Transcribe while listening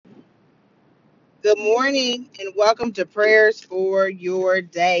Good morning and welcome to Prayers for Your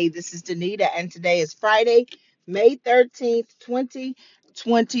Day. This is Danita, and today is Friday, May 13th,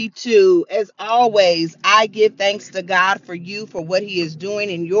 2022. As always, I give thanks to God for you, for what He is doing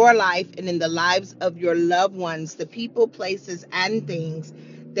in your life and in the lives of your loved ones, the people, places, and things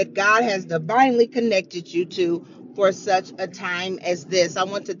that God has divinely connected you to for such a time as this. I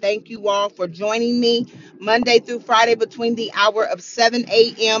want to thank you all for joining me Monday through Friday between the hour of 7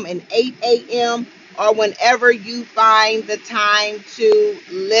 a.m. and 8 a.m. or whenever you find the time to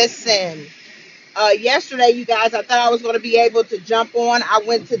listen. Yesterday, you guys, I thought I was going to be able to jump on. I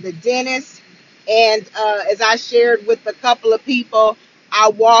went to the dentist, and as I shared with a couple of people, I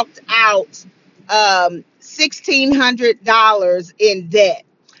walked out $1,600 in debt.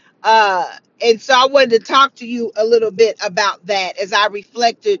 And so I wanted to talk to you a little bit about that as I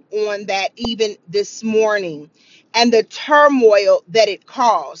reflected on that even this morning and the turmoil that it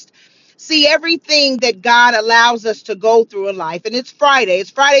caused. See, everything that God allows us to go through in life, and it's Friday. It's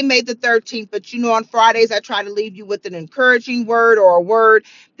Friday, May the 13th, but on Fridays, I try to leave you with an encouraging word or a word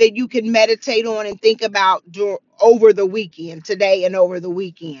that you can meditate on and think about over the weekend, today and over the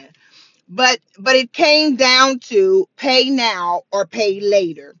weekend. But it came down to pay now or pay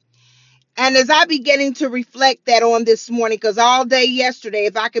later. And as I beginning to reflect that on this morning, because all day yesterday,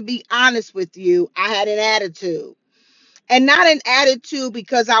 if I could be honest with you, I had an attitude. And not an attitude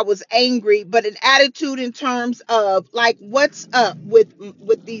because I was angry, but an attitude in terms of like, what's up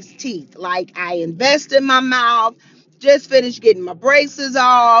with these teeth? Like, I invest in my mouth, just finished getting my braces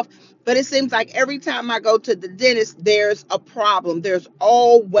off, but it seems like every time I go to the dentist, there's a problem. There's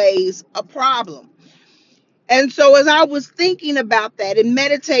always a problem. And so as I was thinking about that and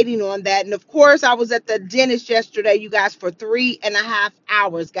meditating on that, and of course I was at the dentist yesterday, you guys, for 3.5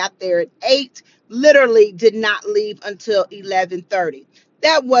 hours, got there at 8, literally did not leave until 11:30.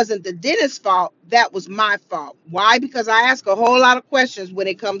 That wasn't the dentist's fault. That was my fault. Why? Because I ask a whole lot of questions when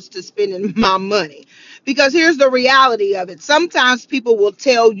it comes to spending my money. Because here's the reality of it. Sometimes people will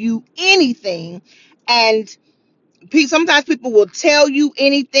tell you anything, and sometimes people will tell you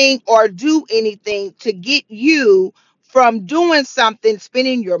anything or do anything to get you from doing something,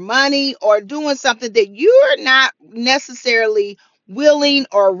 spending your money, or doing something that you're not necessarily willing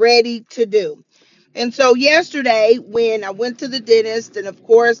or ready to do. And so yesterday, when I went to the dentist, and of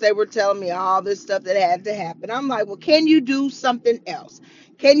course they were telling me all this stuff that had to happen, I'm like, well, can you do something else?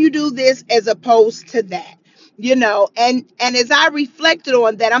 Can you do this as opposed to that? And as I reflected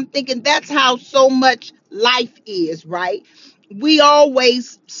on that, I'm thinking that's how so much life is, right? We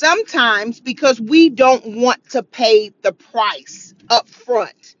always, sometimes, because we don't want to pay the price up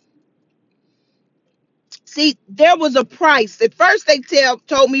front. See, there was a price. At first, they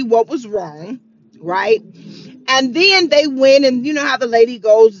told me what was wrong, right? And then they went, and you know how the lady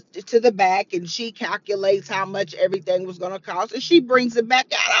goes to the back and she calculates how much everything was going to cost, and she brings it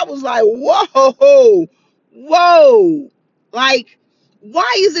back out. I was like, whoa, whoa. Like,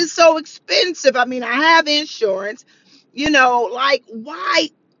 why is it so expensive? I mean, I have insurance, like, why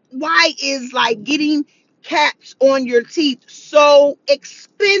is like getting caps on your teeth so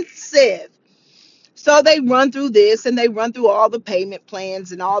expensive? So they run through this and they run through all the payment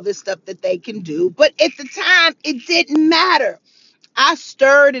plans and all this stuff that they can do. But at the time, it didn't matter. I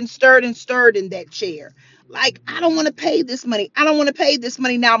stirred and stirred and stirred in that chair. Like, I don't want to pay this money. I don't want to pay this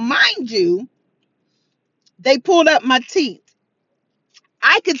money. Now, mind you, they pulled up my teeth.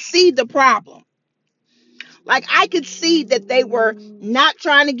 I could see the problem. Like, I could see that they were not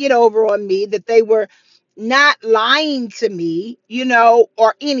trying to get over on me, that they were not lying to me,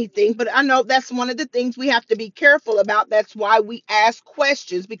 or anything. But I know that's one of the things we have to be careful about. That's why we ask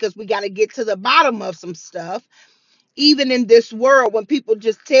questions, because we got to get to the bottom of some stuff. Even in this world, when people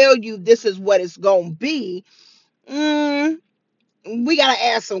just tell you this is what it's going to be, we got to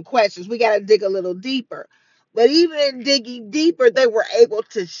ask some questions. We got to dig a little deeper. But even in digging deeper, they were able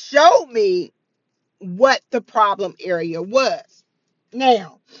to show me what the problem area was.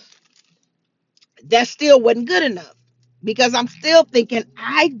 Now, that still wasn't good enough, because I'm still thinking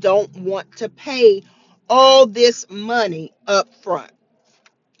I don't want to pay all this money up front,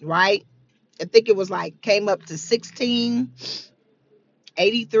 right? I think it was like came up to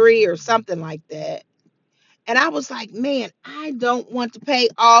 1683 or something like that. And I was like, man, I don't want to pay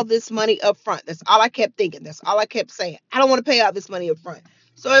all this money up front. That's all I kept thinking. That's all I kept saying. I don't want to pay all this money up front.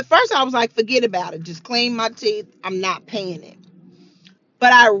 So at first I was like, forget about it. Just clean my teeth. I'm not paying it.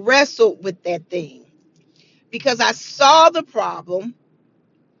 But I wrestled with that thing because I saw the problem.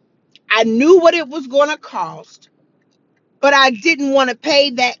 I knew what it was going to cost, but I didn't want to pay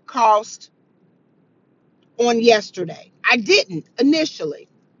that cost on yesterday. I didn't initially.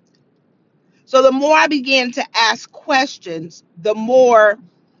 So the more I began to ask questions, the more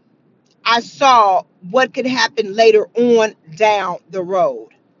I saw what could happen later on down the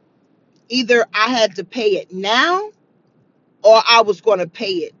road. Either I had to pay it now or I was going to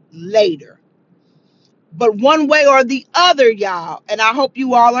pay it later. But one way or the other, y'all, and I hope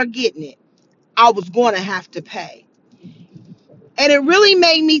you all are getting it, I was going to have to pay. And it really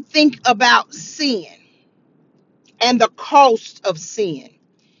made me think about sin and the cost of sin,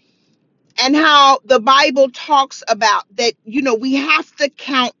 and how the Bible talks about that, we have to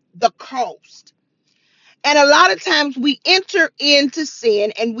count the cost. And a lot of times we enter into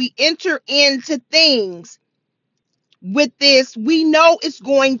sin and we enter into things with this, we know it's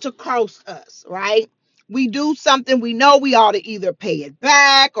going to cost us, right? We do something, we know we ought to either pay it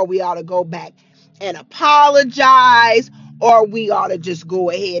back, or we ought to go back and apologize, or we ought to just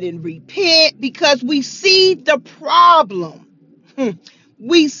go ahead and repent because we see the problem.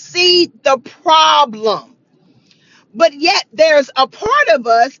 We see the problem. But yet there's a part of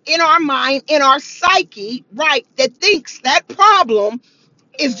us in our mind, in our psyche, right, that thinks that problem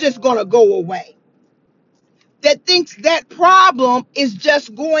is just going to go away, that thinks that problem is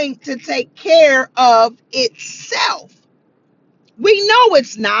just going to take care of itself. We know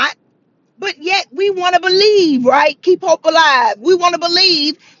it's not, but yet we want to believe, right? Keep hope alive. We want to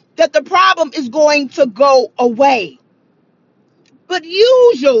believe that the problem is going to go away. But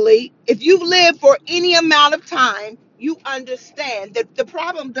usually, if you've lived for any amount of time, you understand that the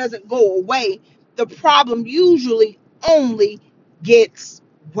problem doesn't go away. The problem usually only gets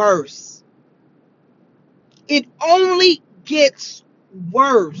worse. It only gets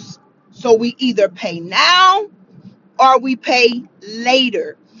worse. So we either pay now or we pay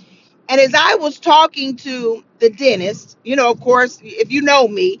later. And as I was talking to the dentist, of course, if you know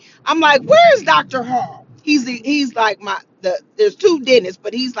me, I'm like, "Where's Dr. Hall?" He's like there's two dentists,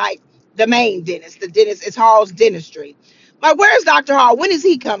 but he's like the main dentist. The dentist is Hall's Dentistry. Like, where's Dr. Hall? When is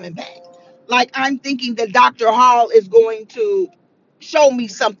he coming back? Like, I'm thinking that Dr. Hall is going to show me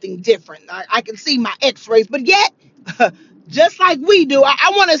something different. I can see my x-rays, but yet, just like we do,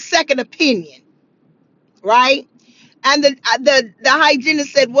 I want a second opinion, right? And the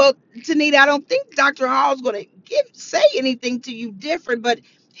hygienist said, "Well, Tanita, I don't think Dr. Hall's going to say anything to you different, but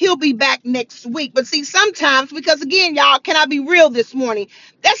he'll be back next week." But see, sometimes, because again, y'all, can I be real this morning?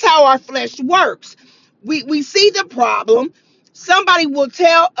 That's how our flesh works. We see the problem. Somebody will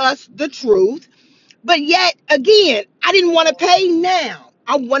tell us the truth, but yet again, I didn't want to pay now.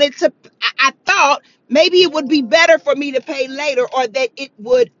 I wanted to. I thought maybe it would be better for me to pay later, or that it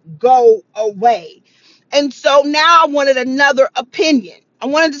would go away. And so now I wanted another opinion. I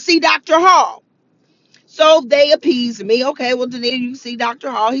wanted to see Dr. Hall. So they appeased me. Okay, well, then you see Dr.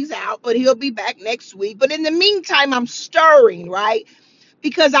 Hall. He's out, but he'll be back next week. But in the meantime, I'm stirring, right?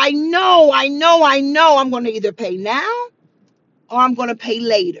 Because I know I'm going to either pay now or I'm going to pay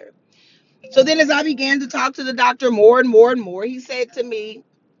later. So then as I began to talk to the doctor more and more and more, he said to me,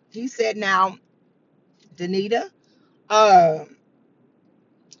 "Now, Danita, uh,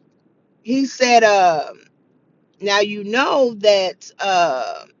 he said, now you know that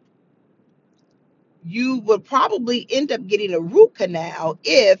you would probably end up getting a root canal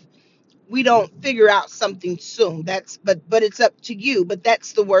if we don't figure out something soon. But it's up to you. But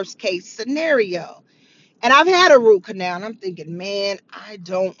that's the worst case scenario." And I've had a root canal, and I'm thinking, man, I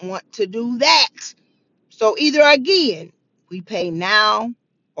don't want to do that. So either again, we pay now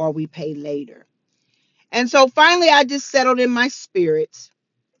or we pay later. And so finally, I just settled in my spirits.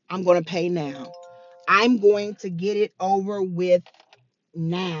 I'm going to pay now. I'm going to get it over with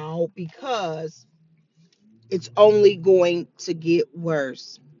now, because it's only going to get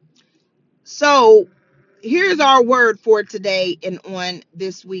worse. So here's our word for today and on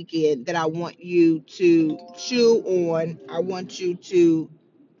this weekend that I want you to chew on. I want you to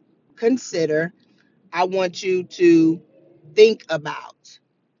consider. I want you to think about.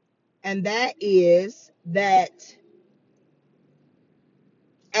 And that is that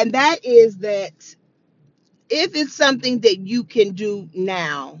if it's something that you can do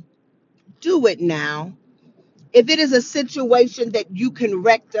now, do it now. If it is a situation that you can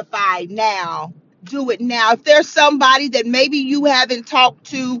rectify now, do it now. If there's somebody that maybe you haven't talked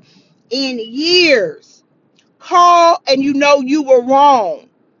to in years, call, and you were wrong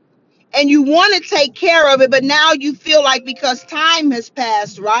and you want to take care of it, but now you feel like because time has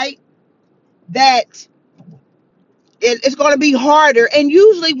passed, right, that it's going to be harder. And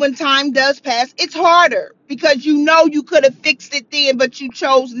usually when time does pass, it's harder because you could have fixed it then, but you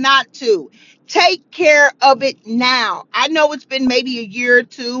chose not to. Take care of it now. I know it's been maybe a year or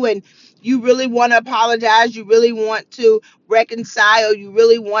two, and You really want to apologize. You really want to reconcile. You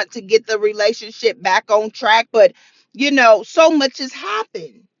really want to get the relationship back on track. But, so much has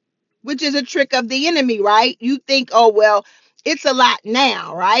happened, which is a trick of the enemy, right? You think, oh, well, it's a lot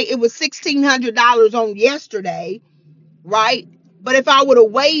now, right? It was $1,600 on yesterday, right? But if I would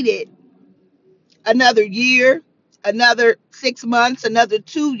have waited another year, another 6 months, another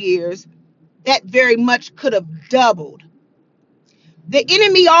 2 years, that very much could have doubled. The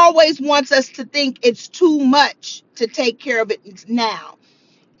enemy always wants us to think it's too much to take care of it now.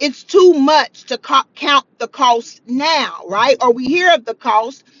 It's too much to count the cost now, right? Or we hear of the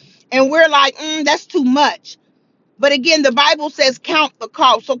cost and we're like, that's too much. But again, the Bible says count the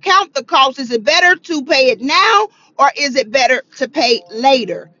cost. So count the cost. Is it better to pay it now or is it better to pay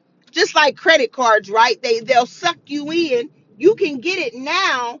later? Just like credit cards, right? They'll suck you in. You can get it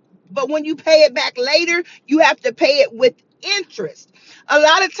now, but when you pay it back later, you have to pay it with interest. A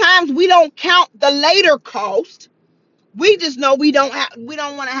lot of times we don't count the later cost. We just know we don't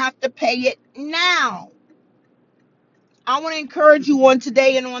want to have to pay it now. I want to encourage you on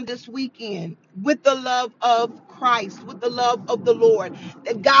today and on this weekend with the love of Christ, with the love of the Lord,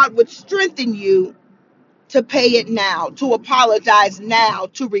 that God would strengthen you to pay it now, to apologize now,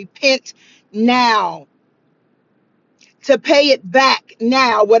 to repent now, to pay it back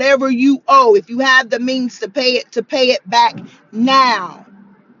now. Whatever you owe, if you have the means to pay it back now.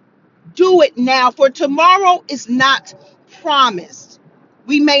 Do it now, for tomorrow is not promised.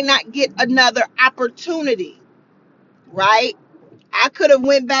 We may not get another opportunity, right? I could have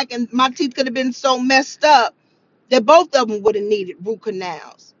went back and my teeth could have been so messed up that both of them would have needed root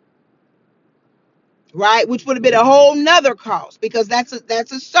canals, right? Which would have been a whole nother cost because that's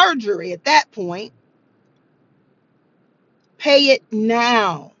a surgery at that point. Pay it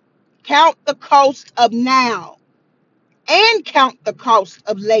now. Count the cost of now and count the cost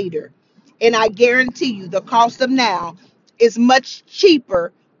of later. And I guarantee you the cost of now is much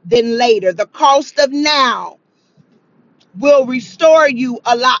cheaper than later. The cost of now will restore you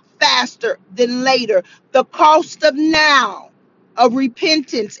a lot faster than later. The cost of now, of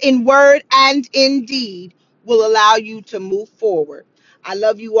repentance in word and in deed, will allow you to move forward. I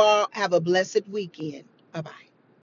love you all. Have a blessed weekend. Bye bye.